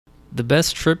The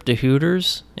best trip to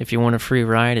Hooters, if you want a free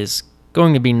ride, is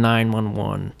going to be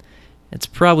 911. It's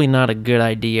probably not a good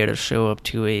idea to show up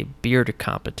to a beer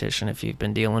competition if you've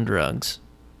been dealing drugs.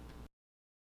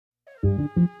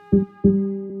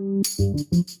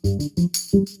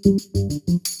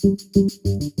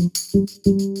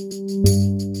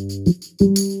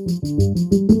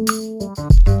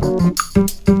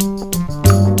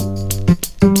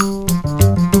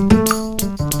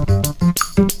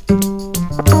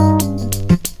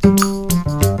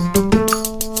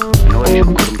 Noise you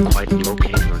couldn't quite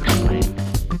locate or explain.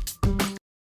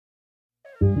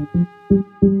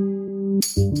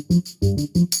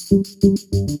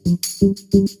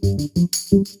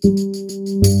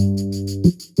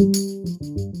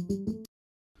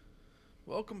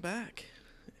 Welcome back.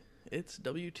 It's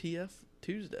WTF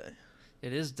Tuesday,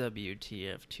 It is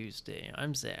WTF Tuesday.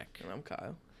 I'm Zach. and I'm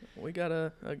Kyle. We got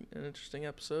an interesting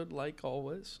episode, like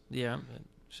always. Yeah, it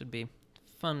should be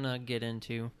fun to get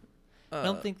into. I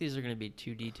don't think these are going to be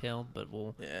too detailed, but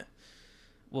we'll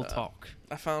talk.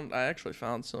 I actually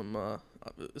found some,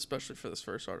 especially for this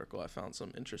first article, I found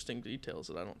some interesting details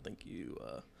that I don't think you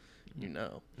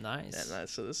know. Nice. And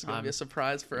so this is gonna be a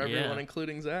surprise for everyone,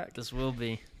 including Zach. This will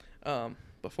be.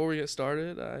 Before we get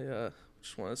started, I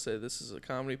just want to say this is a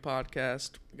comedy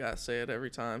podcast. Gotta say it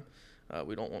every time.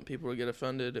 We don't want people to get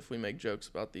offended if we make jokes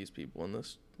about these people in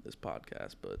this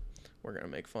podcast, but we're gonna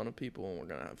make fun of people and we're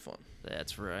gonna have fun.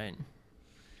 That's right.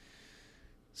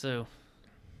 So,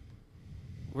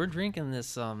 we're drinking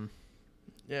this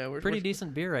We're pretty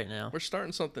decent beer right now. We're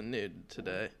starting something new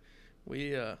today.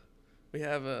 We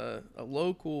have a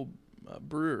local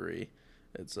brewery.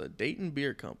 It's a Dayton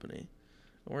Beer Company.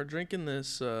 And we're drinking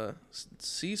this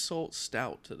sea salt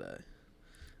stout today.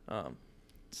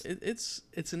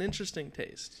 It's an interesting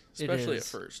taste, especially at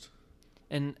first.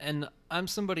 And I'm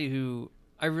somebody who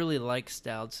I really like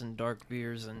stouts and dark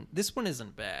beers, and this one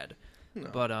isn't bad. No.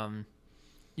 But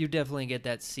you definitely get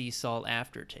that sea salt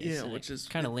aftertaste. Yeah, and which it is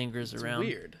kind of lingers it's around.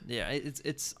 weird. Yeah,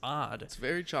 it's odd. It's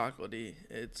very chocolatey.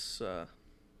 It's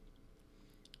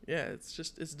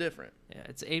it's different. Yeah,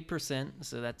 it's 8%,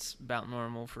 so that's about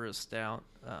normal for a stout.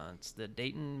 It's the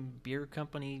Dayton Beer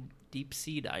Company Deep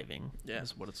Sea Diving. Yeah.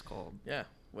 Is what it's called. Yeah,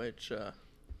 which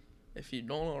if you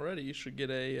don't already, you should get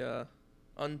a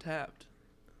Untapped.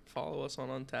 Follow us on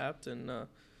Untapped, and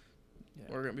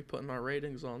we're gonna be putting our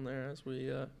ratings on there as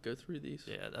we go through these.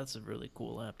 Yeah, that's a really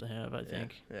cool app to have, I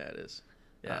think. Yeah, it is.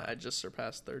 Yeah, I just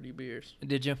surpassed 30 beers.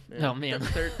 Did you? Yeah. Oh, man.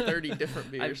 30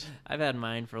 different beers. I've had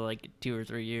mine for like 2 or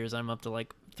 3 years. I'm up to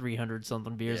like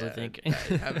 300-something beers, I think. I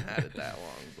haven't had it that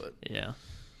long, but... Yeah.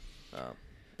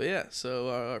 But yeah, so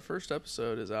our first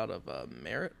episode is out of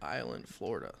Merritt Island,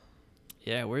 Florida.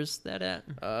 Yeah, where's that at?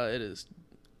 It is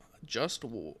just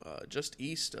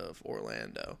east of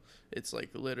Orlando. It's like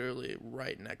literally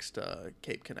right next to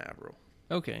Cape Canaveral.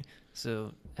 Okay,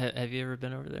 so have you ever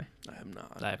been over there? I have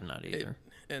not. I have not either.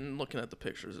 And looking at the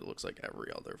pictures, it looks like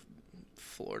every other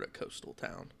Florida coastal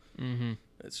town. Mm-hmm.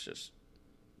 It's just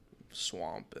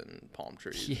swamp and palm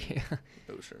trees. Yeah.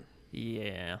 And ocean.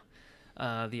 Yeah.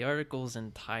 The article's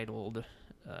entitled,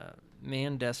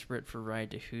 Man Desperate for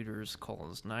Ride to Hooters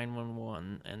Calls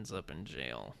 911, Ends Up in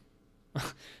Jail.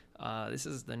 This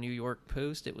is the New York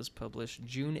Post. It was published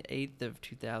June 8th of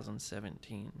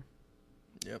 2017.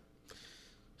 Yep.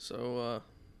 So,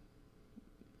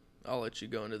 I'll let you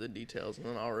go into the details, and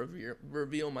then I'll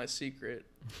reveal my secret.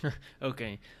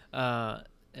 Okay.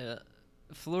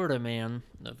 Florida man,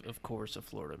 of course, a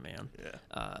Florida man.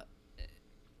 Yeah.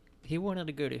 He wanted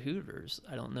to go to Hooters.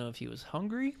 I don't know if he was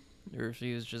hungry or if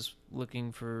he was just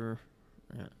looking for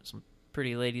some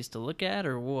pretty ladies to look at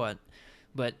or what.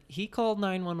 But he called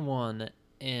 911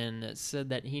 and said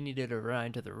that he needed a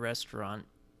ride to the restaurant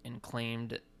and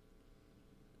claimed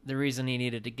the reason he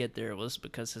needed to get there was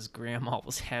because his grandma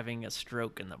was having a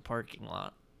stroke in the parking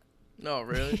lot. No,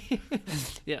 really?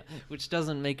 Yeah, which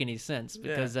doesn't make any sense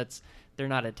because they're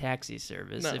not a taxi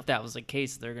service. No. If that was the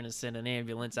case, they're going to send an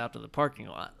ambulance out to the parking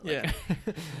lot. Like,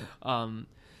 Yeah.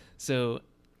 So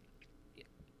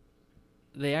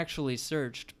they actually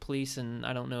searched, police and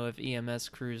I don't know if EMS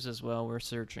crews as well were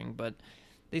searching, but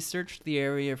they searched the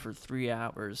area for 3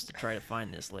 hours to try to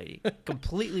find this lady.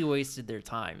 Completely wasted their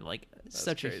time. Like, That's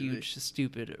such crazy. a huge,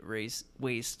 stupid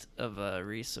waste of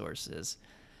resources.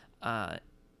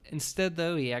 Instead,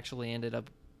 though, he actually ended up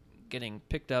getting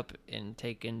picked up and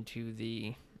taken to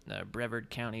the Brevard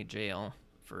County Jail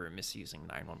for misusing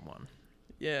 911.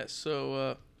 Yeah,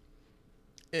 so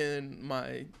in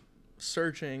my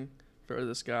searching for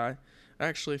this guy, I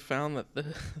actually found that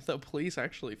the police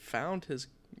actually found his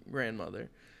grandmother.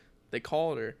 They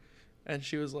called her, and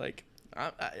she was like,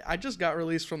 I just got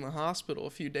released from the hospital a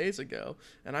few days ago,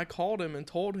 and I called him and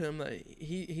told him that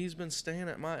he's been staying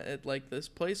at like this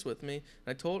place with me.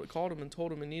 And called him and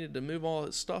told him he needed to move all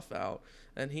his stuff out,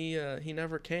 and he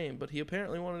never came. But he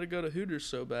apparently wanted to go to Hooters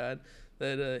so bad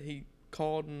that he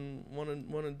called and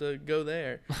wanted to go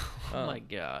there. Oh my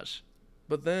gosh.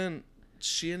 But then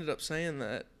she ended up saying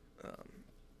that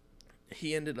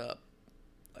he ended up,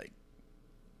 like,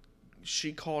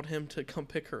 she called him to come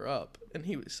pick her up, and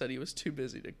he said he was too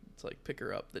busy to like pick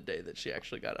her up the day that she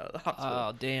actually got out of the hospital.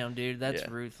 Oh, damn, dude. That's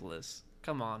Yeah. ruthless.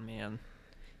 Come on, man.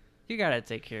 You got to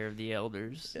take care of the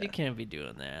elders. Yeah. You can't be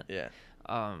doing that. Yeah.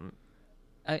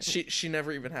 I, She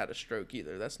never even had a stroke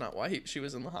either. That's not why she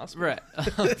was in the hospital.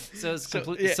 right. So it's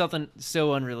yeah. something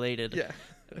so unrelated. Yeah.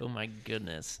 Oh, my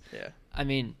goodness. Yeah. I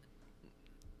mean,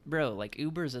 bro, like,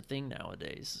 Uber's a thing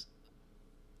nowadays.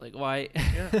 Like, why?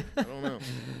 Yeah. I don't know.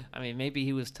 I mean, maybe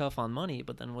he was tough on money,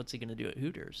 but then what's he going to do at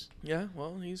Hooters? Yeah.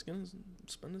 Well, he's gonna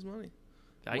spend his money.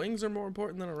 I- Wings are more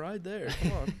important than a ride there.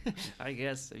 Come on. I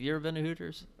guess. Have you ever been to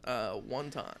Hooters? One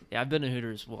time, Yeah, I've been to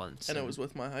Hooters once. and it was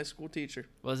with my high school teacher.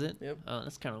 Was it? Yep. Oh,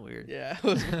 that's kind of weird. Yeah, it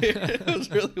was weird. It was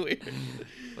really weird.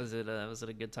 Was it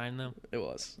a good time, though? It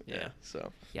was. Yeah. Yeah.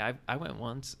 So. Yeah, I went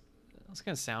once. It's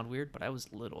going to sound weird, but I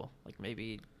was little. Like,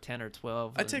 maybe 10 or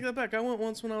 12. I take that back. I went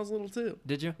once when I was little too.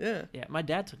 Did you? Yeah. Yeah, my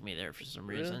dad took me there for some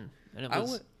Really? reason. And it I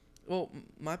was... went. Well,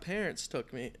 my parents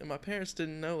took me, and my parents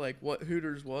didn't know like what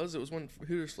Hooters was. It was when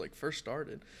Hooters like first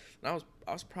started, and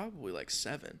I was probably like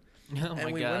 7, Oh, my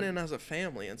and we God. went in as a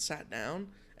family and sat down,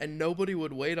 and nobody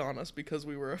would wait on us because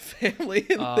we were a family.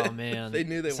 And Oh, man. they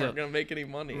knew they So- weren't gonna make any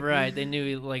money. Right, they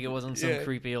knew like it wasn't some Yeah.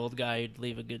 creepy old guy who'd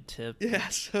leave a good tip. Yeah,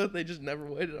 so they just never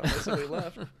waited on us, and we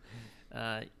left.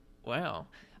 Wow.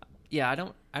 Yeah, I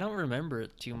don't remember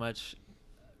it too much.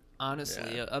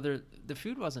 Honestly, Yeah. the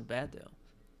food wasn't bad though.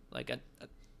 Like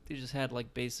they just had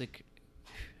like basic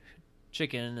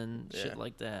chicken and shit Yeah.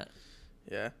 like that.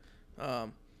 Yeah.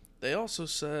 They also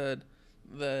said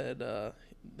that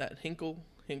that Hinkle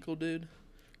dude.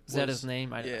 Is that was- his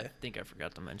name? I yeah. think I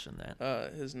forgot to mention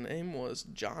that. His name was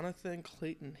Jonathan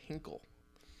Clayton Hinkle.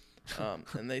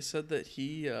 And they said that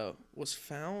he was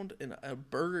found in a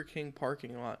Burger King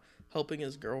parking lot helping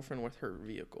his girlfriend with her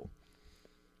vehicle.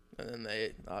 And then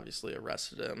they obviously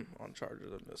arrested him on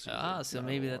charges of misusing. So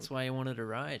maybe that's why he wanted to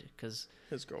ride, because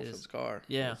his girlfriend's car.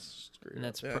 yeah. was screwed and up.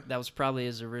 that's Yeah, that was probably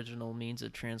his original means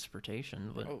of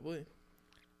transportation. But probably.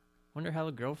 wonder how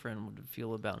the girlfriend would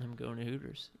feel about him going to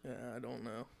Hooters. Yeah, I don't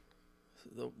know.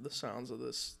 The sounds of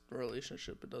this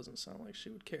relationship, it doesn't sound like she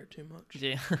would care too much.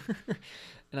 Yeah,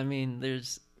 and I mean,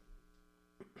 it's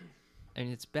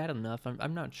bad enough.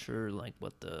 I'm not sure like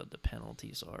what the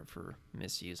penalties are for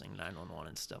misusing 911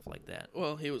 and stuff like that.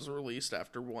 Well, he was released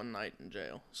after one night in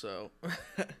jail, so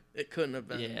it couldn't have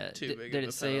been Yeah, too big did of a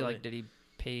it say penalty. like did he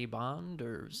pay bond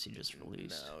or was he just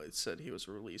released? No, it said he was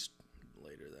released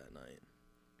later that night.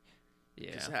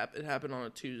 Yeah. It happened on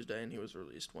a Tuesday, and he was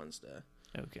released Wednesday.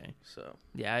 Okay. So,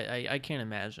 Yeah, I can't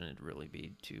imagine it'd really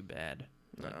be too bad,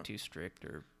 like No. too strict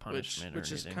or which punishment or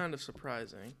is anything. kind of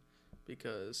surprising,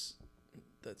 because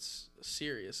that's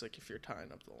serious. Like if you're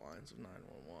tying up the lines of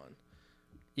 911.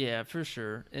 Yeah, for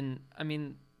sure. And I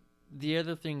mean, the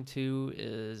other thing too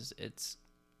is it's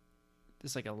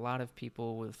like a lot of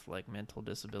people with like mental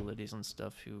disabilities and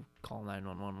stuff who call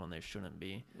 911 when they shouldn't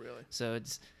be. Really? So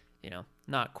it's,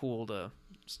 not cool to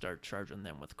start charging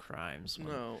them with crimes.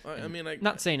 No, I and mean,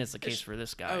 not saying it's the it case sh- for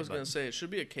this guy. I was but, gonna say it should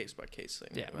be a case by case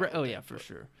thing. yeah. I Right, would yeah, think, for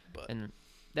sure. But And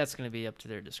that's going to be up to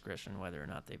their discretion whether or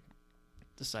not they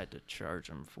decide to charge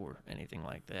them for anything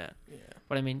like that. yeah,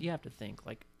 But I mean, you have to think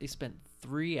like they spent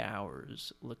 3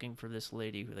 hours looking for this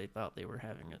lady who they thought they were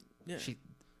having yeah,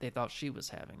 they thought she was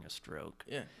having a stroke.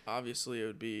 yeah. Obviously, it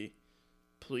would be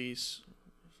police,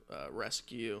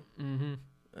 rescue, Mm-hmm.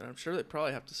 and I'm sure they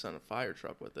probably have to send a fire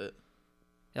truck with it.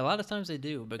 A lot of times they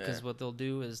do, because Yeah. what they'll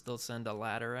do is they'll send a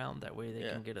ladder out. That way they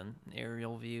Yeah. can get an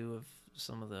aerial view of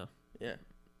some of the Yeah.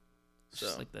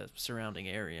 just So like the surrounding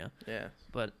area. yeah.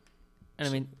 But and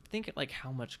I mean, think like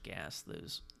how much gas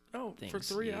those. Oh, for Things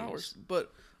 3 used. hours.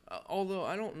 But although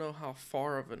I don't know how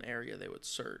far of an area they would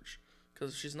search,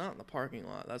 because she's not in the parking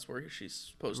lot. That's where she's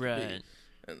supposed to Right. be.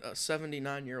 And a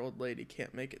 79-year-old lady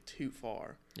can't make it too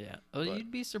far. Yeah. Oh, But-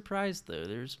 you'd be surprised though.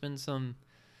 There's been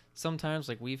sometimes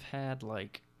like we've had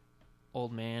like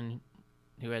old man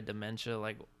who had dementia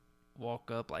like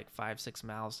walk up like 5-6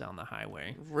 miles down the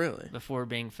highway Really? before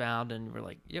being found, and we're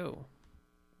like, yo,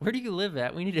 where do you live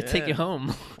at? We need to take Yeah. you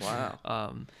home. Wow.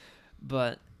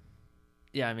 But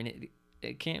yeah, I mean,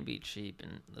 it can't be cheap,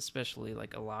 and especially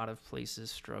like a lot of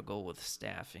places struggle with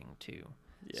staffing too.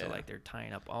 So, Yeah. like, they're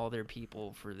tying up all their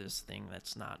people for this thing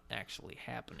that's not actually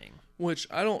happening. Which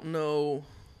I don't know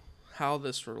how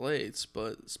this relates,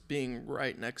 but it's being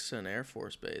right next to an Air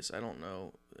Force base, I don't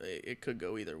know. It could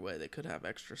go either way. They could have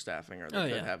extra staffing, or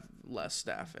they could have less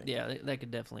staffing. Yeah, that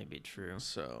could definitely be true.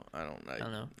 So I don't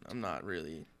know. I'm not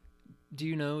really. Do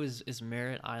you know, is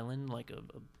Merritt Island like a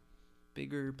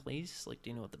bigger place? Like,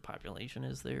 do you know what the population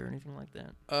is there or anything like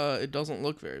that? It doesn't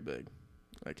look very big.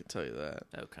 I can tell you that.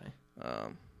 Okay.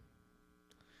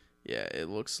 Yeah, it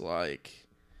looks like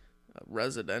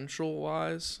residential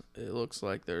wise, it looks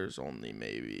like there's only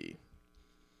maybe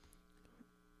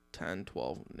 10,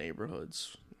 12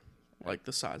 neighborhoods like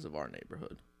the size of our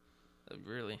neighborhood.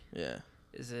 Really? Yeah.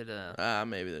 Is it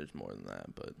maybe there's more than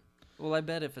that, but well, I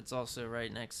bet if it's also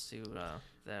right next to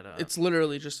that it's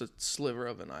literally just a sliver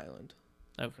of an island.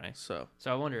 Okay. So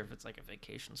I wonder if it's like a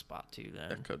vacation spot too then.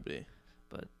 that could be.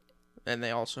 But and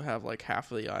they also have like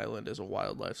half of the island is a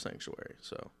wildlife sanctuary,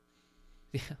 so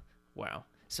yeah. Wow.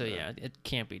 So yeah, it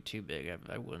can't be too big.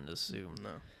 I wouldn't assume.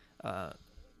 no.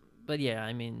 But yeah,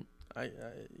 I mean,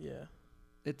 yeah.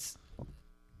 it's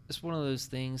one of those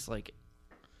things like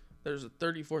There's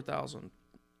 34,000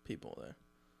 people there.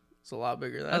 It's a lot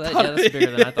bigger than oh, I that, thought. yeah, that's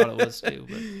bigger than I thought it was too,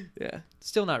 but Yeah.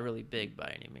 still not really big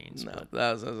by any means. No, But,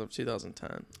 that was as of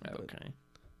 2010. but okay.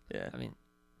 Yeah. I mean,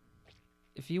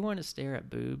 if you want to stare at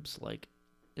boobs, like,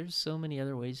 there's so many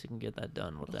other ways you can get that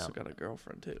done I also without. got a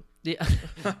girlfriend too. Yeah,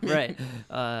 right.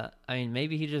 I mean,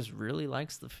 maybe he just really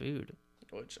likes the food.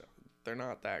 Which they're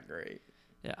not that great.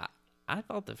 Yeah, I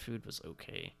thought the food was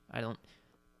okay. I don't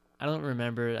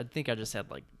remember. I think I just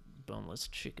had like boneless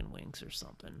chicken wings or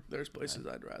something. There's places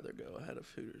I'd rather go ahead of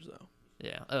Hooters though.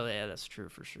 Yeah. Oh yeah, that's true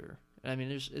for sure. I mean,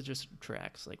 it just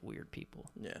attracts like weird people,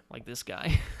 Yeah. like this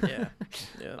guy. Yeah.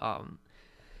 Yeah.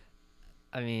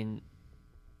 I mean,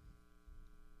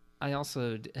 I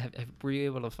also were you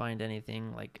able to find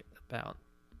anything like about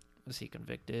was he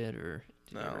convicted or did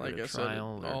he No, ever go like to I said,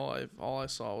 trial or- all I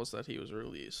saw was that he was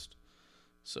released.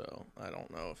 So I don't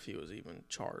know if he was even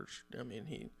charged. I mean,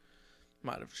 he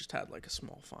might have just had like a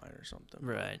small fine or something.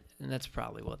 Right, and that's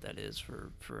probably what that is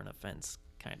for an offense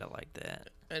kind of like that.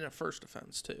 And a first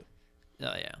offense too.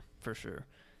 Oh yeah, for sure.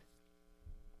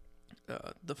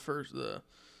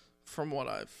 From what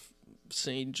I've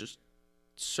seen, just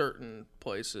certain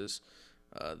places.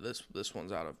 This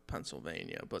one's out of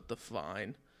Pennsylvania, but the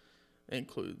fine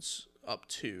includes up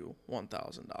to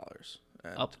 $1,000.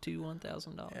 Up to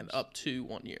 $1,000 and up to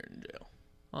 1 year in jail.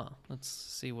 Oh, let's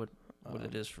see what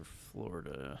it is for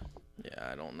Florida.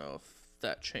 Yeah, I don't know if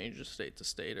that changes state to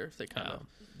state or if they kind of.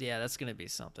 Yeah, that's gonna be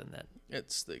something that.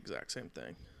 It's the exact same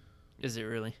thing. Is it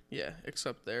really? Yeah,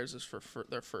 except theirs is for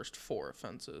their first 4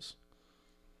 offenses.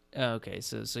 Oh, okay,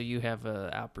 so you have an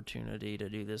opportunity to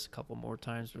do this a couple more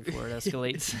times before it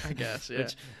escalates. I guess, yeah.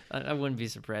 Which I wouldn't be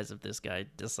surprised if this guy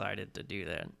decided to do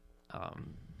that.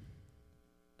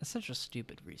 That's such a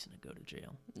stupid reason to go to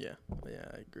jail. Yeah,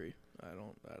 I agree. I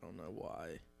don't know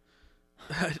why.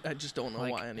 I just don't know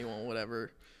Like, why anyone would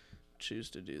ever choose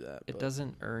to do that. It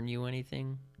doesn't earn you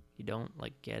anything. You don't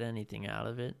like get anything out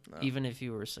of it. No. Even if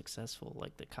you were successful,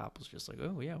 like the cop was just like,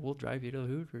 "Oh yeah, we'll drive you to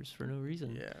Hooters for no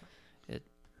reason." Yeah. It.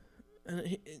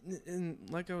 And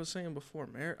like I was saying before,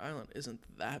 Merritt Island isn't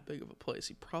that big of a place.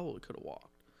 He probably could have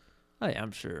walked. Oh yeah,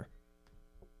 I'm sure.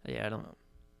 Yeah, I don't.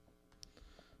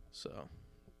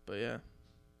 But yeah.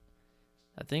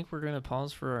 I think we're gonna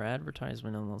pause for our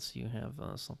advertisement unless you have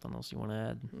something else you want to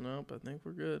add. Nope, I think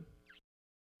we're good.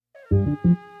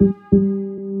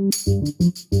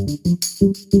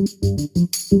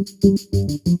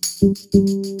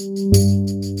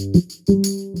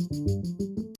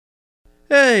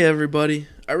 Hey everybody,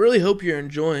 I really hope you're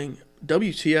enjoying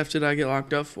WTF Did I Get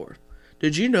Locked Up For?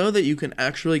 Did you know that you can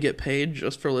actually get paid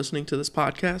just for listening to this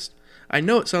podcast? I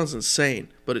know it sounds insane,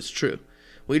 but it's true.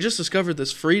 We just discovered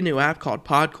this free new app called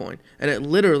Podcoin, and it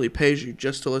literally pays you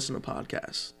just to listen to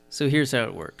podcasts. So here's how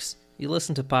it works. You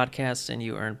listen to podcasts and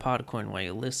you earn Podcoin while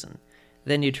you listen.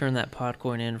 Then you turn that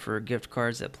Podcoin in for gift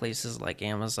cards at places like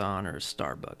Amazon or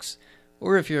Starbucks.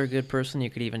 Or if you're a good person, you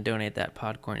could even donate that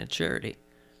Podcoin to charity.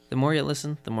 The more you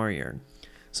listen, the more you earn.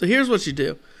 So here's what you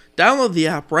do. Download the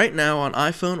app right now on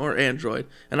iPhone or Android,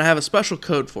 and I have a special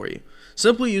code for you.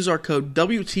 Simply use our code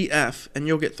WTF, and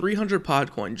you'll get 300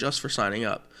 Podcoin just for signing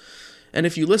up. And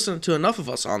if you listen to enough of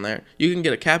us on there, you can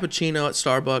get a cappuccino at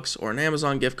Starbucks or an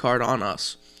Amazon gift card on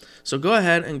us. So go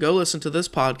ahead and go listen to this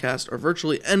podcast or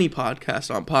virtually any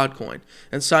podcast on Podcoin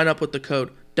and sign up with the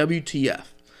code WTF.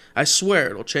 I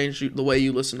swear it'll change the way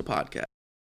you listen to podcasts.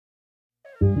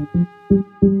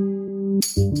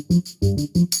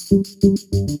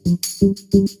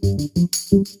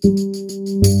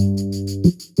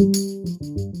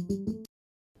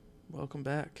 Welcome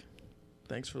back.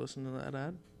 Thanks for listening to that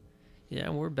ad. Yeah,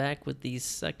 we're back with the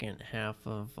second half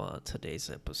of today's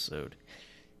episode.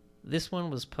 This one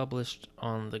was published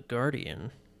on The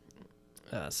Guardian,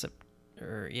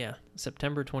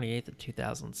 September 28th of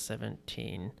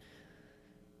 2017.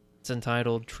 It's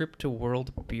entitled "Trip to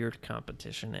World Beard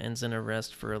Competition Ends in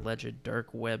Arrest for Alleged Dark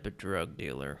Web Drug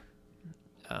Dealer."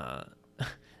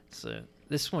 So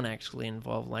this one actually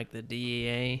involved like the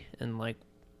DEA and like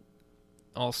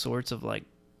all sorts of like.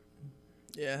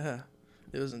 Yeah,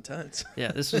 it was intense.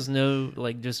 Yeah, this was no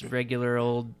like just regular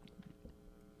old.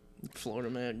 Florida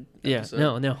man. Yeah,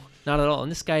 episode. no, not at all.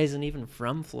 And this guy isn't even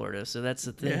from Florida, so that's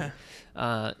the thing.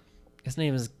 Yeah. His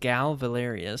name is Gal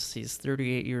Valerius. He's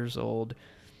 38 years old,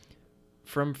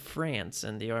 from France,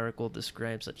 and the article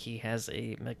describes that he has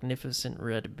a magnificent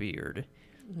red beard.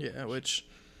 Yeah, which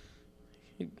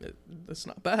that's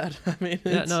not bad. I mean,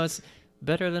 Yeah, no, it's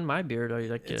better than my beard.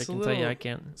 I can tell you, I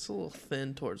can't. It's a little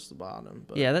thin towards the bottom,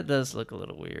 but Yeah, that does look a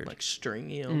little weird. like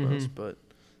stringy almost. Mhm. But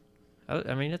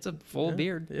I mean, it's a full Yeah,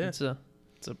 beard. yeah. It's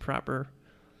a proper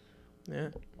yeah,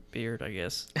 beard, I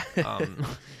guess.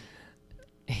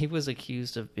 He was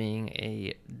accused of being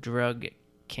a drug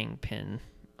kingpin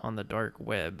on the dark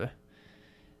web.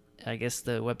 I guess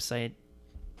the website,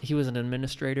 he was an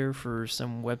administrator for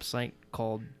some website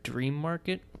called Dream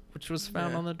Market, which was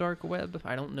found Yeah. on the dark web.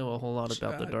 I don't know a whole lot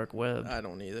about the dark web. I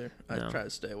don't either. I No. try to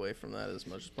stay away from that as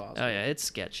much as possible. Oh yeah, it's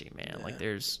sketchy, man. Yeah. Like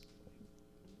there's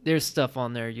stuff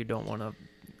on there you don't want to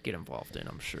get involved in,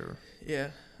 I'm sure.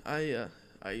 Yeah,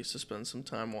 I used to spend some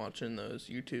time watching those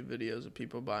YouTube videos of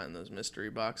people buying those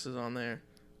mystery boxes on there,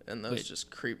 and those Wait,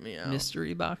 just creep me out.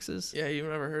 Mystery boxes? Yeah, you've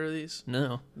never heard of these?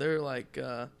 No. They're like,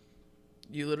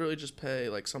 you literally just pay,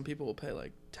 like, some people will pay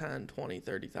like $10,000, $20,000,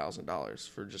 $30,000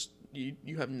 for just, you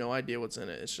have no idea what's in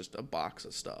it. It's just a box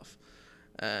of stuff.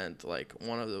 And like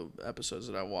one of the episodes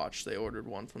that I watched, they ordered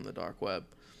one from the dark web,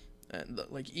 and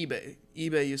like eBay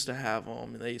used to have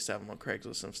them, and they used to have them on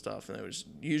Craigslist and stuff, and it was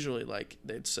usually like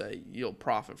they'd say you'll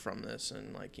profit from this,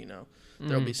 and like, you know,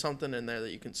 there'll be something in there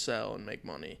that you can sell and make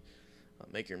money,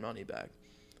 make your money back.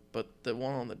 But the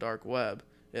one on the dark web,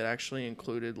 it actually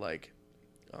included like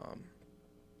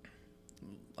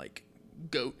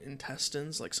goat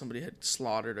intestines, like somebody had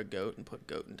slaughtered a goat and put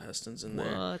goat intestines in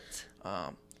there.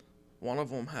 What? One of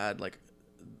them had like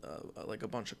a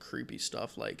bunch of creepy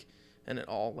stuff, like, and it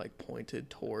all like pointed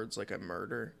towards like a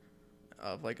murder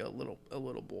of like a little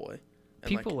boy. And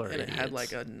People like, are and it had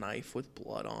idiots. like a knife with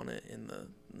blood on it in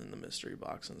the mystery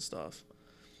box and stuff.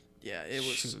 Yeah, it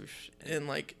was, Shoosh. and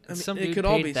like, I mean, Some it dude could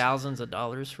all paid be thousands of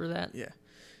dollars for that. yeah,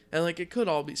 and like it could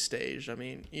all be staged. I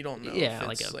mean, you don't know. Yeah, if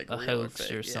like it's, a real hoax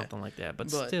fake. or Yeah. something like that.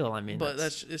 But But- still, I mean, But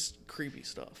that's it's creepy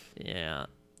stuff. yeah,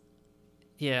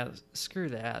 screw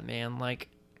that, man. Like,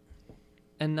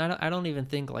 and I don't even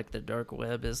think like the dark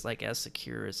web is like as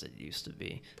secure as it used to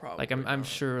be. Probably. Like I'm not.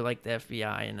 sure like the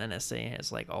FBI and NSA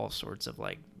has like all sorts of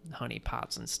like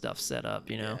honeypots and stuff set up,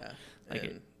 you know. Yeah. Like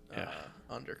and,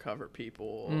 undercover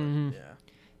people. Mhm.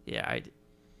 Yeah.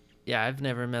 Yeah, I've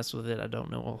never messed with it. I don't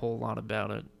know a whole lot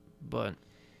about it, but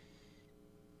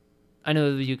I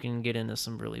know that you can get into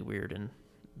some really weird and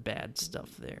bad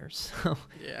stuff there. So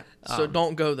Yeah. So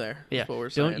don't go there. yeah, That's what we're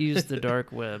saying. don't use the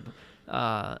dark web.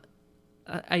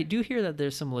 I do hear that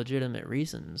there's some legitimate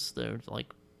reasons though,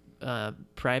 like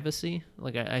privacy.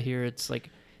 Like I hear it's like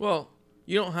Well,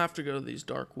 you don't have to go to these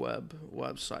dark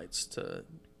websites to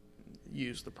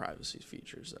use the privacy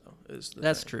features, though.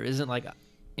 that's true. Isn't like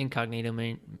incognito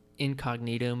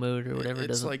mode or whatever? It's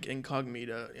doesn't like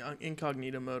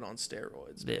incognito mode on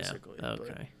steroids, yeah. basically.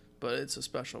 Okay. But it's a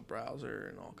special browser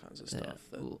and all kinds of Yeah. stuff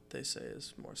that Well, they say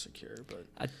is more secure. But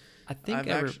I think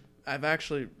I've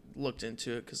actually looked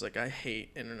into it because like I hate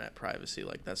internet privacy.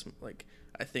 Like that's like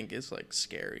I think it's like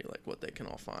scary, like what they can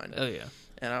all find. Oh yeah.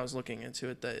 And I was looking into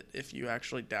it that if you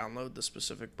actually download the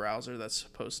specific browser that's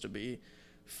supposed to be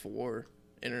for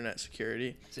internet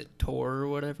security, Is it Tor or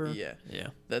whatever? yeah, Yeah.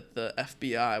 that the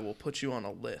FBI will put you on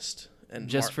a list and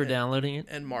Just for downloading it?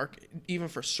 and mark even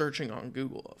for searching on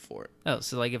Google for it. Oh,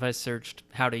 so like if I searched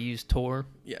how to use Tor,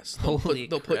 Yes, Holy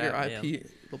they'll put your crap, IP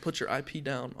they'll put your IP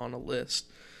down on a list,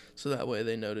 so that way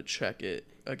they know to check it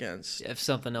against, if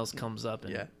something else comes up.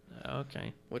 And, Yeah.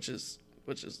 Okay. which is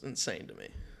insane to me.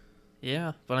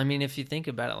 Yeah, but I mean, if you think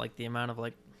about it, like the amount of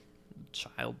like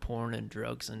child porn and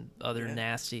drugs and other Yeah.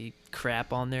 nasty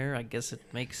crap on there, I guess it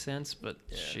makes sense. But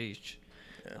Yeah. sheesh.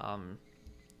 Yeah.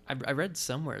 I read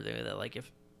somewhere there that like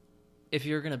if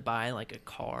you're gonna buy like a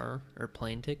car or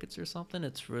plane tickets or something,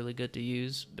 it's really good to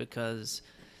use because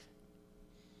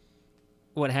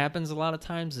what happens a lot of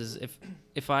times is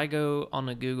if I go on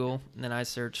a Google and then I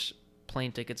search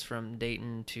plane tickets from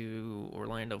Dayton to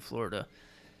Orlando, Florida,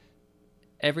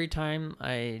 every time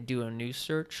I do a new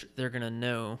search, they're going to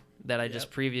know that I just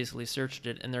previously searched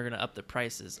it, and they're going to up the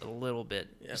prices a little bit,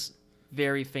 just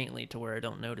very faintly to where I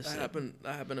don't notice That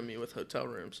happened to me with hotel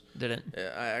rooms. Did it?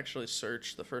 Yeah, I actually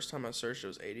searched. The first time I searched, it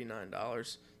was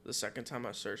 $89. The second time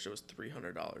I searched, it was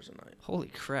 $300 a night. Holy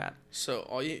crap.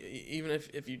 So even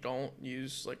if you don't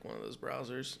use like one of those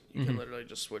browsers, you can literally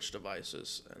just switch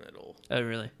devices and it'll Oh,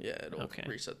 really? it'll Okay.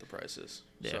 reset the prices.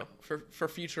 Yeah. So for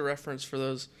future reference for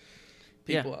those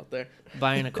people out there.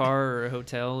 Buying a car or a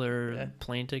hotel or Yeah. a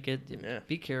plane ticket, Yeah.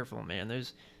 be careful, man.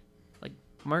 There's like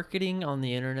marketing on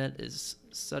the internet is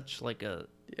such like a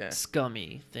Yeah.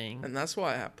 scummy thing. And that's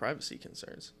why I have privacy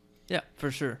concerns. Yeah, for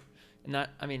sure. And I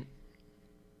mean,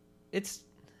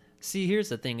 here's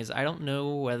the thing is I don't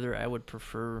know whether I would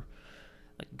prefer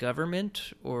like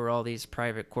government or all these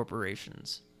private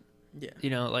corporations. Yeah. You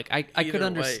know, like I Either could way,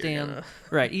 understand, you're gonna-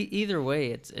 right. Either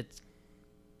way, it's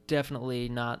definitely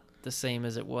not the same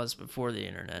as it was before the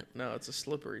internet. No, it's a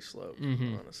slippery slope,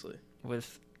 Mhm. honestly.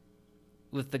 With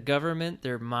the government,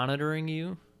 they're monitoring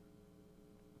you,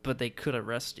 but they could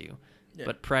arrest you. Yeah.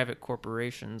 But private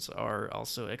corporations are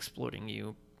also exploiting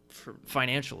you For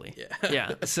financially. yeah.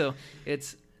 Yeah. So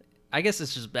I guess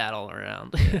it's just bad all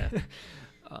around. Yeah.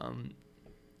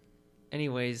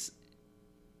 Anyways,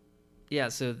 yeah.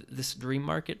 So this Dream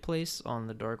Marketplace on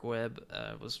the dark web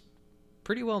was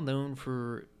pretty well known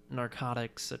for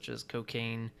narcotics such as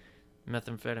cocaine,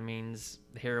 methamphetamines,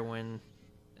 heroin,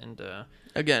 and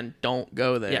Again, don't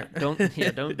go there. don't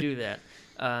do that.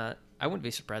 I wouldn't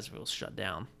be surprised if it was shut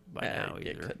down by now It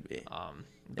either. could be.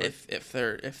 But-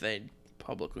 If they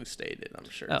publicly stated, I'm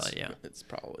sure. Oh, yeah. It's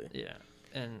probably. yeah,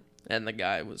 and And the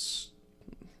guy was,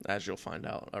 as you'll find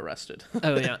out, arrested.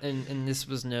 oh yeah, and this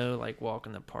was no like walk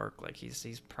in the park. Like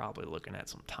he's probably looking at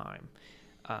some time.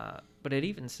 But it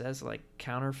even says like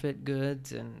counterfeit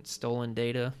goods and stolen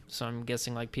data. So I'm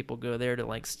guessing like people go there to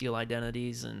like steal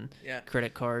identities and Yeah.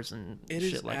 credit cards and It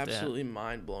shit is like absolutely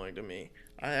mind blowing to me.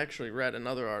 I actually read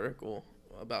another article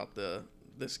about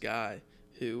this guy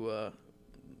who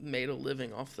made a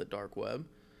living off the dark web,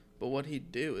 but what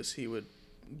he'd do is he would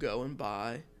go and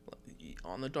buy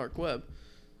on the dark web.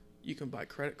 You can buy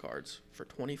credit cards for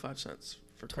 25 cents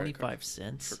for that. credit 25 card,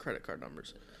 cents. for credit card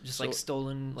numbers. Just So- like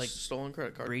stolen, like stolen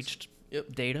credit cards. breached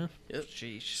Yep. data. Yep.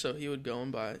 Sheesh. So he would go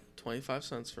and buy 25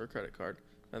 cents for a credit card,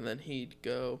 and then he'd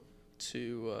go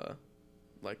to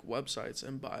like websites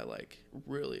and buy like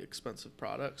really expensive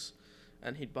products,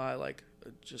 and he'd buy like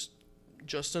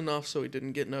just enough so he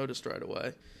didn't get noticed right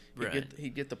away. Right.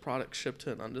 He'd get the product shipped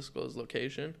to an undisclosed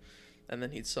location, and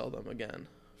then he'd sell them again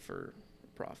for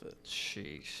profit.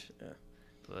 Sheesh. Yeah.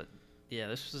 But yeah,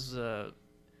 this was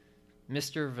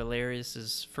Mr.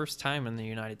 Valerius's first time in the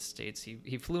United States.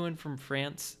 He flew in from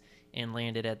France and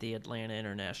landed at the Atlanta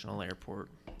International Airport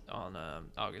on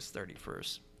August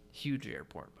 31st. Huge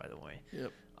airport, by the way.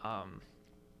 Yep.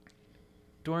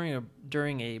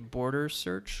 During a border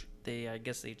search, I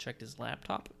guess they checked his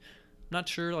laptop. Not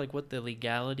sure like what the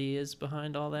legality is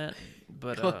behind all that,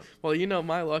 but Well, you know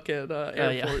my luck at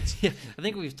airports. yeah. I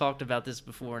think we've talked about this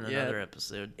before in Yeah. another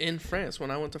episode. In France,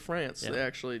 when I went to France, Yeah.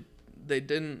 they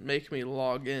didn't make me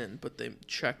log in, but they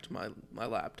checked my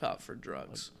laptop for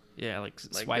drugs. Yeah, like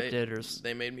Like swiped they, it or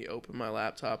they made me open my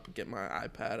laptop, get my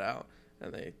iPad out,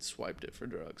 and they swiped it for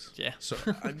drugs. yeah. So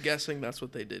I'm guessing that's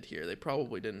what they did here. They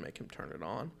probably didn't make him turn it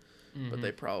on, but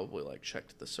they probably like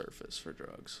checked the surface for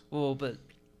drugs. Well, but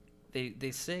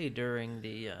they say during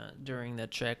the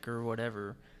check or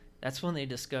whatever, that's when they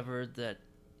discovered that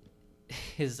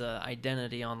his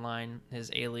identity online, his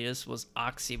alias was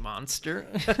Oxy Monster.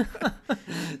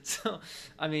 So,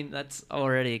 I mean, that's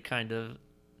already kind of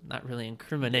not really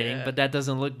incriminating, Yeah. but that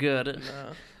doesn't look good.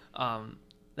 No.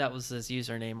 That was his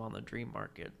username on the Dream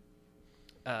Market.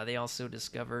 They also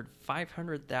discovered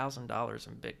 $500,000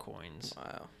 in bitcoins,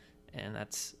 Wow. and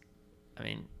that's, I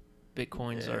mean,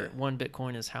 bitcoins Yeah. one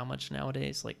bitcoin is how much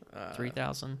nowadays? Like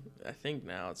 3,000? I think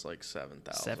now it's like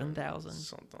 7,000. 7,000?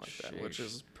 Something like that, which Sheesh.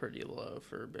 is pretty low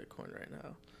for Bitcoin right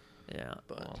now. Yeah.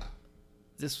 But-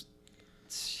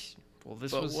 Well,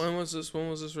 this But was when was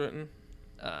this written?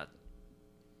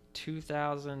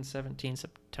 2017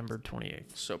 September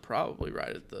 28th. So probably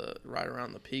right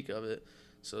around the peak of it.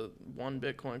 So one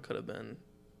Bitcoin could have been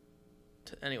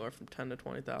anywhere from $10,000 to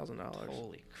 $20,000.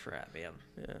 Holy crap, man.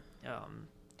 Yeah.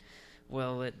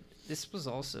 Well, this was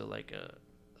also like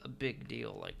a big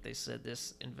deal. Like they said,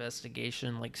 this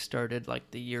investigation like started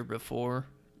like the year before,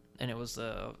 and it was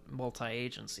a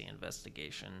multi-agency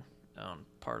investigation,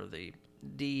 part of the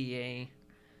DEA,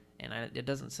 and it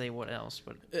doesn't say what else,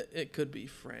 but It could be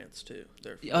France too.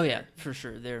 They're oh yeah, for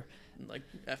sure. They're like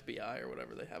FBI or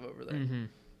whatever they have over there. mm-hmm.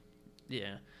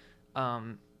 Yeah.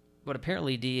 But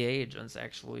apparently DEA agents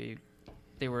actually,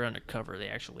 they were undercover. They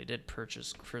actually did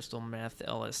purchase crystal meth,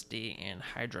 LSD, and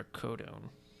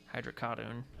hydrocodone,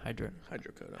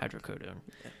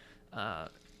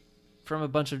 from a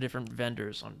bunch of different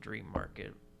vendors on Dream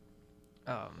Market.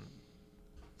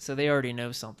 So they already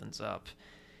know something's up.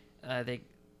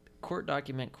 Court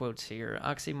document quotes here,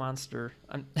 Oxy Monster.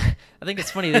 I think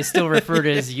it's funny they still refer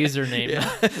to his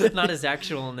username, not his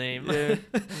actual name. Yeah.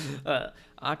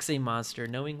 Oxy Monster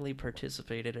knowingly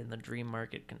participated in the Dream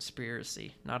Market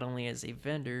conspiracy, not only as a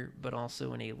vendor, but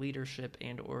also in a leadership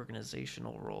and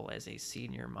organizational role as a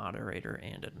senior moderator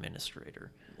and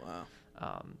administrator. Wow.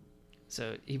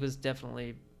 So he was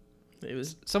definitely He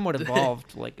was somewhat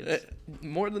involved.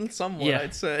 more than somewhat, Yeah,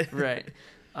 I'd say. Right.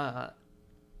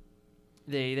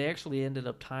 They actually ended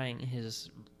up tying his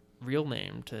real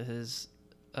name to his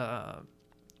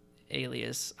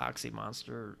alias Oxy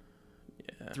Monster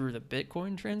through the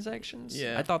Bitcoin transactions.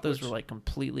 Yeah, I thought those were like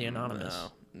completely anonymous.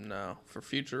 No. For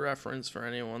future reference, for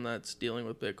anyone that's dealing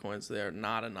with Bitcoins, they are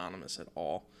not anonymous at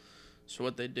all. So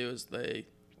what they do is they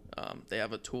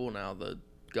have a tool now. The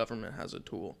government has a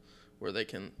tool where they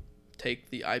can take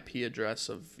the IP address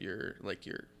of your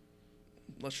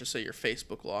let's just say your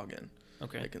Facebook login.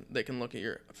 Okay. They can look at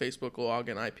your Facebook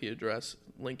login IP address,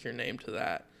 link your name to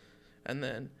that, and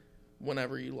then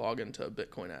whenever you log into a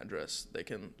Bitcoin address, they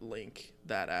can link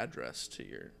that address to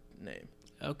your name.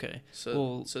 Okay.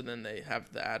 So then they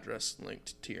have the address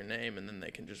linked to your name, and then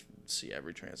they can just see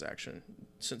every transaction.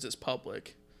 Since it's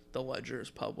public, the ledger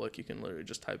is public, you can literally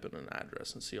just type in an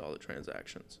address and see all the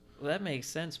transactions. Well, that makes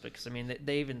sense because, I mean,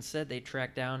 they even said they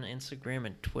tracked down Instagram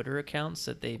and Twitter accounts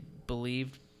that they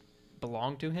believed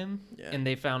belonged to him, and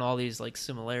they found all these like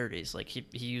similarities. Like he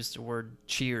used the word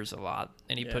cheers a lot,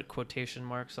 and he put quotation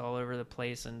marks all over the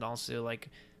place, and also like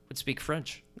would speak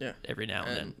French every now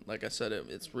and then. Like I said,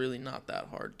 it's really not that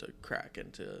hard to crack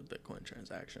into a Bitcoin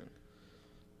transaction.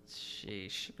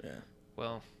 Sheesh. Yeah.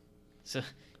 Well, so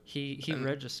he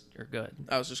registered. Good.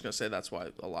 I was just gonna say that's why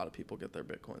a lot of people get their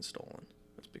Bitcoin stolen.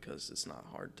 It's because it's not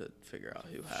hard to figure out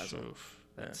who has them.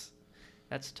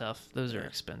 That's tough. Those are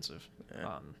expensive.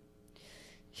 Yeah.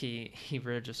 He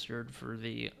registered for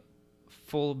the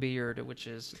full beard, which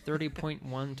is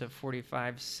 30.1 to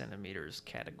 45 centimeters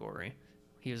category.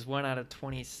 He was 1 out of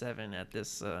 27 at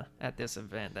this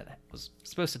event that was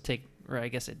supposed to take, or I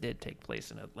guess it did take place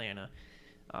in Atlanta.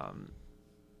 How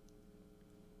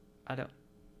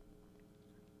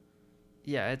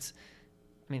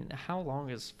long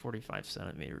is 45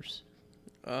 centimeters?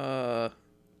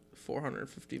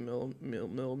 450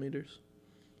 millimeters.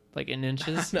 Like in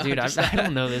inches? No, Dude, I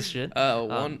don't know this shit.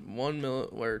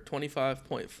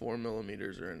 25.4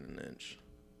 millimeters are in an inch.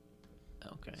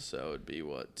 Okay. So it'd be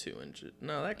what, 2 inches?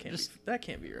 No, that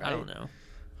can't be right. I don't know.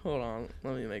 Hold on,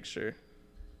 let me make sure.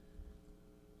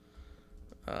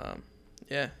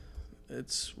 Yeah,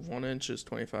 it's 1 inch is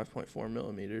 25.4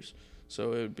 millimeters.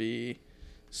 So it would be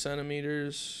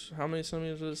centimeters. How many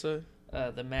centimeters did it say?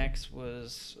 The max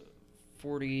was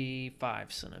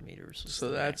 45 centimeters. So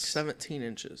that's 17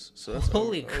 inches. So that's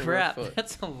holy over crap! a foot.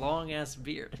 That's a long ass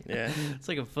beard. Yeah, it's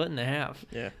like 1.5 feet.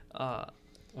 Yeah.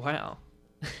 Wow.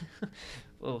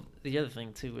 Well, the other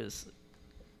thing too is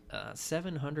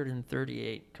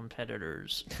 738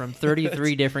 competitors from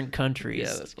 33 different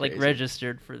countries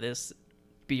registered for this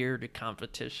beard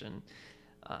competition.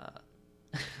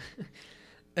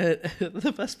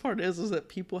 The best part is that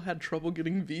people had trouble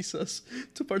getting visas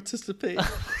to participate.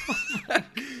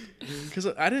 Because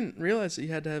I didn't realize that you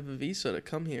had to have a visa to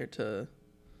come here to,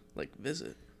 like,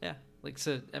 visit. Yeah, like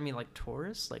so. I mean, like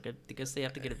tourists. Like, I guess they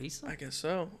have to get a visa. I guess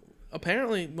so.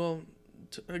 Apparently, well,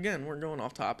 again, we're going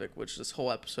off topic, which this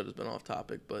whole episode has been off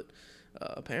topic. But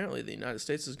apparently, the United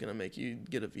States is going to make you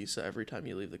get a visa every time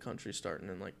you leave the country, starting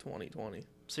in like 2020.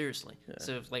 Seriously. Yeah.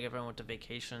 So if I went to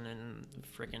vacation in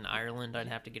freaking Ireland, I'd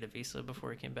have to get a visa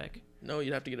before I came back? No,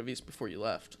 you'd have to get a visa before you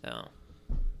left. Oh.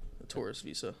 A tourist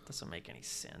visa. Doesn't make any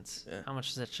sense. Yeah. How much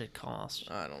does that shit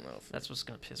cost? I don't know. That's what's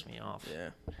going to piss me off.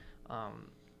 Yeah.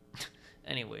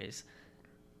 Anyways.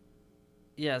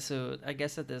 Yeah, so I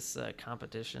guess at this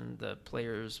competition, the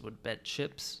players would bet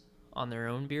chips on their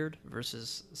own beard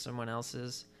versus someone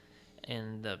else's,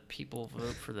 and the people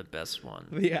vote for the best one.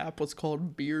 The app was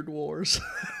called Beard Wars.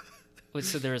 Wait,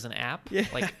 so there was an app? Yeah.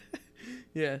 Like,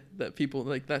 yeah, that people,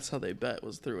 like, that's how they bet,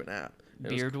 was through an app.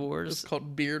 Beard Wars? It's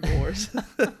called Beard Wars.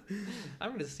 I'm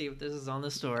going to see if this is on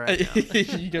the store right now.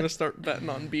 You going to start betting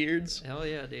on beards? Hell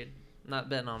yeah, dude. Not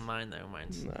betting on mine, though.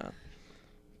 Mine's... Nah.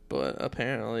 but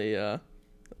apparently a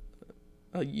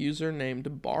user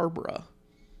named Barbara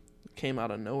came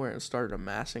out of nowhere and started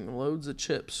amassing loads of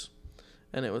chips.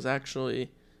 And it was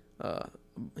actually,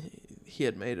 he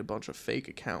had made a bunch of fake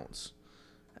accounts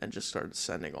and just started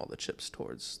sending all the chips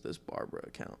towards this Barbara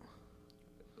account.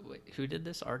 Wait, who did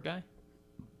this? Our guy?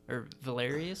 Or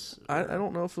Valerius? I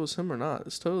don't know if it was him or not.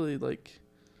 It's totally like...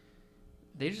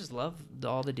 They just love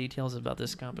all the details about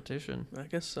this competition. I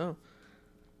guess so.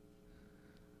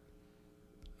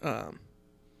 I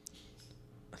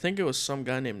think it was some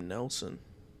guy named Nelson.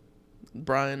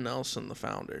 Brian Nelson, the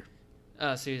founder.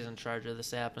 So he's in charge of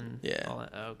this app and Yeah. all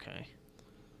that. Okay.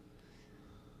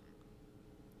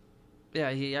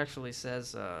 Yeah, he actually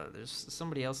says there's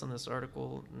somebody else in this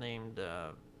article named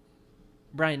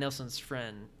Brian Nelson's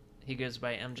friend. He goes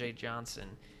by MJ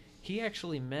Johnson. He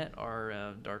actually met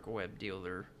our dark web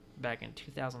dealer back in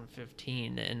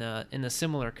 2015 in a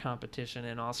similar competition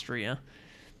in Austria.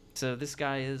 So this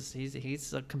guy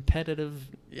he's a competitive.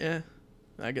 Yeah,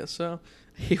 I guess so.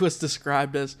 He was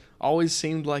described as always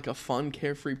seemed like a fun,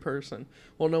 carefree person.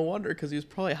 Well, no wonder, because he was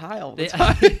probably high all the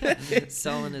time.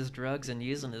 Selling his drugs and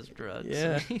using his drugs.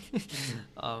 Yeah.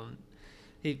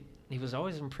 He was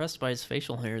always impressed by his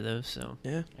facial hair, though, so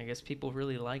Yeah. I guess people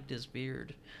really liked his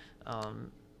beard.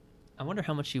 I wonder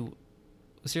how much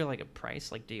was there like a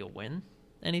price? Like, do you win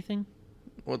anything?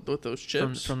 What with those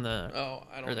chips? From the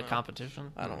I don't know. the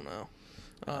competition? I don't know.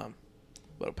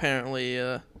 But apparently,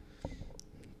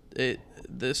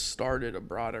 this started a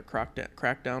broader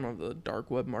crackdown of the dark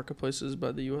web marketplaces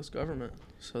by the U.S. government.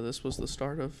 So this was the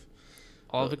start of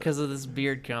all because of this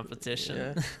beard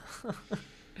competition.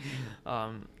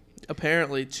 Yeah.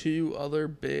 Apparently, 2 other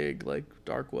big like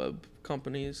dark web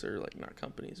companies, or like not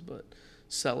companies, but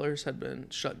sellers, had been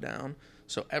shut down.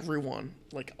 So everyone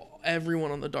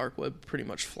on the dark web pretty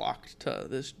much flocked to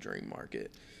this dream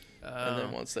market. And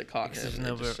then once they caught him,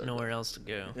 there's nowhere else to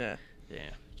go. Yeah.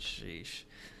 Yeah. Sheesh.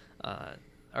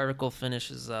 Article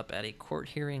finishes up at a court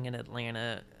hearing in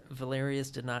Atlanta. Valerius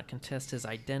did not contest his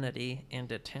identity and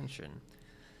detention,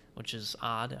 which is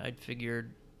odd. I'd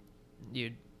figured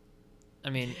you'd. I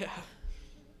mean, Yeah.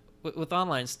 with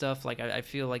online stuff, like I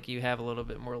feel like you have a little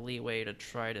bit more leeway to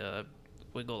try to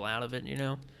wiggle out of it, you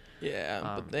know? Yeah,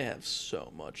 but they have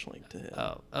so much linked to him.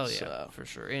 Oh yeah, so. for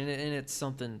sure. And it's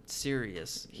something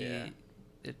serious. Yeah.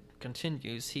 It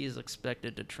continues. He is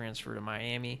expected to transfer to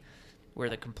Miami, where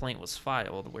the complaint was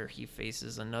filed, where he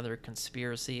faces another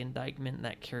conspiracy indictment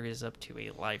that carries up to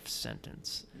a life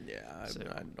sentence. Yeah,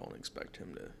 I don't expect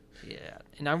him to. Yeah,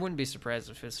 and I wouldn't be surprised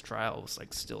if his trial was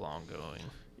like still ongoing.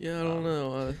 Yeah, I don't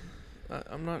know.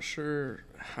 I'm not sure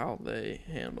how they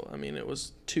handle. I mean, it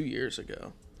was 2 years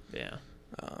ago. Yeah.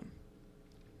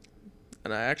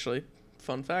 And I actually,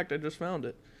 fun fact, I just found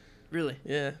it. Really?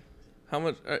 Yeah. How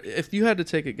much? If you had to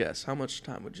take a guess, how much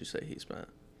time would you say he spent?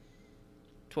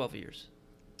 12 years.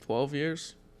 12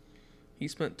 years? He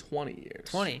spent 20 years.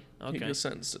 20. Okay. He was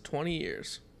sentenced to 20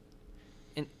 years.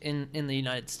 In the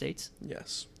United States?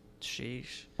 Yes.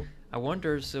 Sheesh. I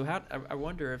wonder. So I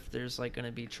wonder if there's like going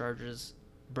to be charges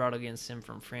brought against him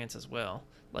from France as well.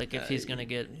 Like if he's going to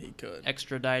get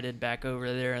extradited back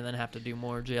over there and then have to do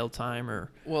more jail time,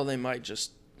 or. Well, they might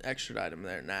just extradite him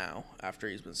there now after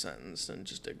he's been sentenced, and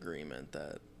just agreement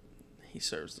that he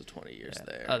serves the 20 years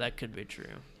there. Oh, that could be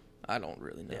true. I don't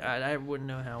really know. Yeah, I wouldn't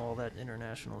know how all that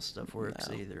international stuff works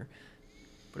either.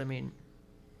 But I mean,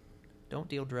 don't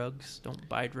deal drugs. Don't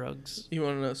buy drugs. You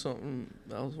want to know something?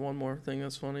 That was one more thing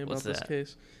that's funny about What's this that?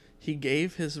 case. He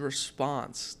gave his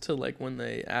response to, like, when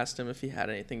they asked him if he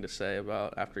had anything to say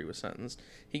about after he was sentenced.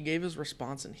 He gave his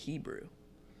response in Hebrew.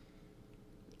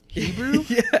 Hebrew?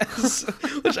 Yes.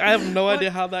 Which I have no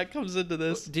idea how that comes into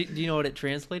this. Do you know what it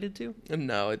translated to?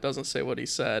 No, it doesn't say what he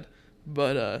said.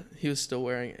 But he was still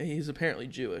wearing. He's apparently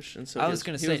Jewish, and so I he was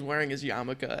was wearing his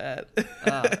yarmulke at.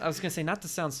 I was gonna say, not to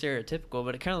sound stereotypical,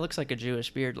 but it kind of looks like a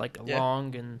Jewish beard, like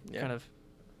long and kind of.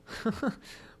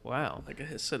 Wow. Like a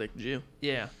Hasidic Jew.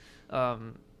 Yeah.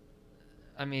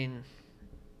 I mean,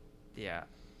 yeah.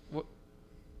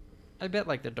 I bet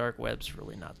like the dark web's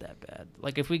really not that bad.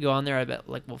 Like if we go on there, I bet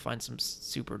like we'll find some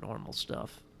super normal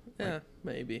stuff. Yeah,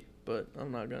 maybe, but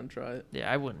I'm not gonna try it.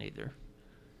 Yeah, I wouldn't either.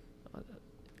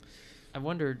 I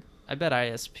wondered. I bet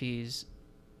ISPs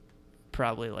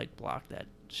probably like block that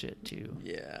shit too.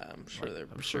 Yeah, I'm sure Like, they're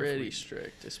I'm sure pretty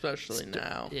strict, especially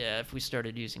now. Yeah, if we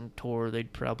started using Tor,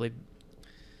 they'd probably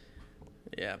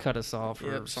cut us off.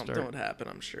 Yep, something would happen,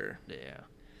 I'm sure. Yeah.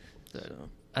 So.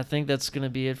 I think that's going to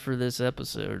be it for this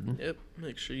episode. Yep.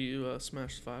 Make sure you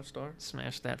smash the 5-star.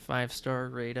 Smash that 5-star,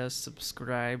 rate us,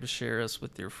 subscribe, share us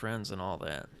with your friends and all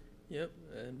that. Yep.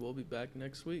 And we'll be back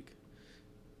next week.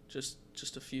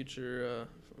 just a future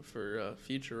for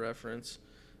future reference.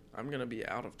 I'm gonna be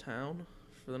out of town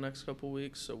for the next couple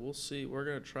weeks, so we'll see. We're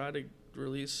gonna try to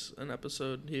release an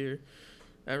episode here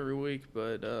every week,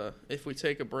 but if we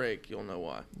take a break, you'll know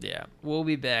why. Yeah, we'll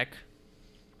be back